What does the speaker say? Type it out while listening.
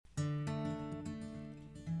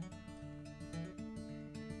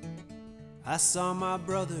I saw my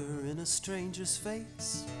brother in a stranger's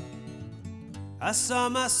face. I saw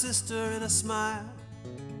my sister in a smile,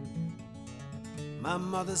 my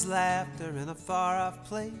mother's laughter in a far-off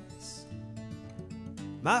place,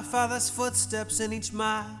 my father's footsteps in each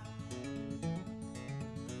mile.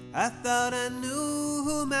 I thought I knew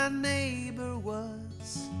who my neighbor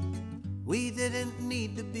was. We didn't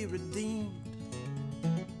need to be redeemed.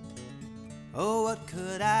 Oh, what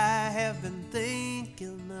could I have been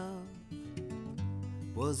thinking of?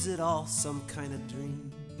 Was it all some kind of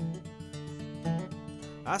dream?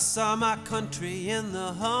 I saw my country in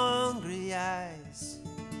the hungry eyes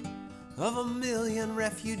of 1,000,000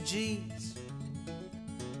 refugees,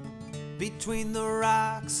 between the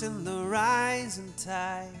rocks and the rising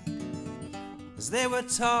tide, as they were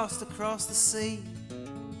tossed across the sea.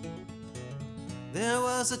 There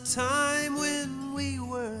was a time when we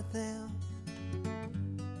were them,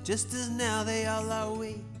 just as now they all are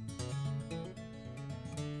we.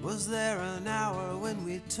 Was there an hour when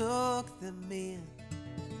we took them in,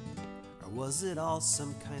 or was it all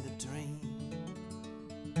some kind of dream?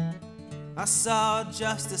 I saw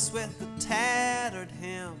justice with a tattered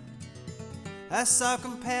hem, I saw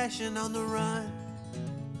compassion on the run,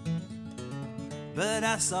 but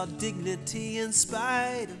I saw dignity in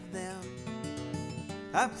spite of them.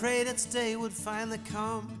 I prayed its day would finally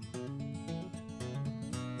come.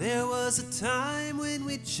 There was a time when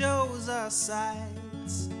we chose our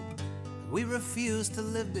sides, we refused to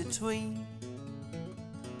live between.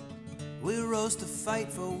 We rose to fight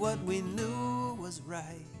for what we knew was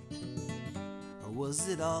right, or was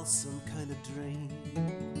it all some kind of dream?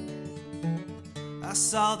 I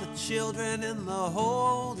saw the children in the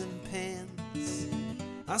holding pens,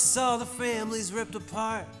 I saw the families ripped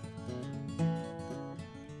apart,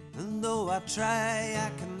 and though I try,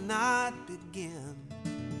 I cannot begin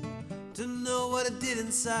to know what it did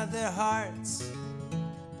inside their hearts.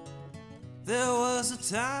 There was a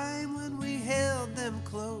time when we held them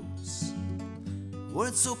close,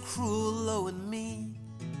 weren't so cruel, low and mean,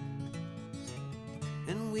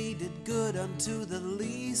 and we did good unto the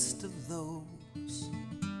least of those.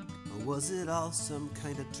 Or was it all some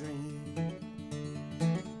kind of dream?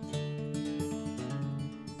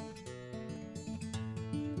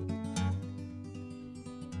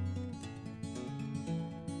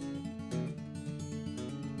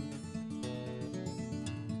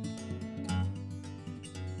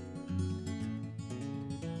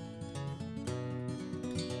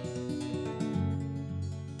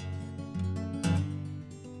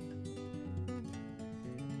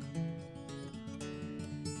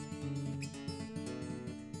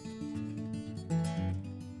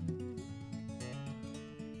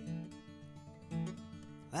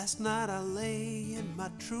 Last night I lay in my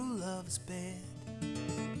true love's bed,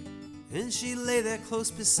 and she lay there close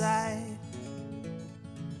beside,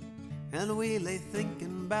 and we lay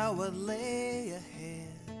thinking about what lay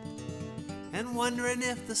ahead, and wondering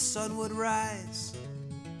if the sun would rise.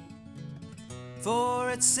 For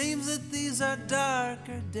it seems that these are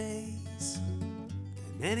darker days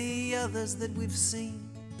than any others that we've seen.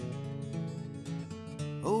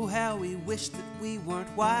 Oh, how we wish that we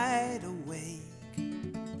weren't wide awake,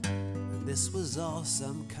 this was all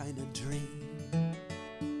some kind of dream.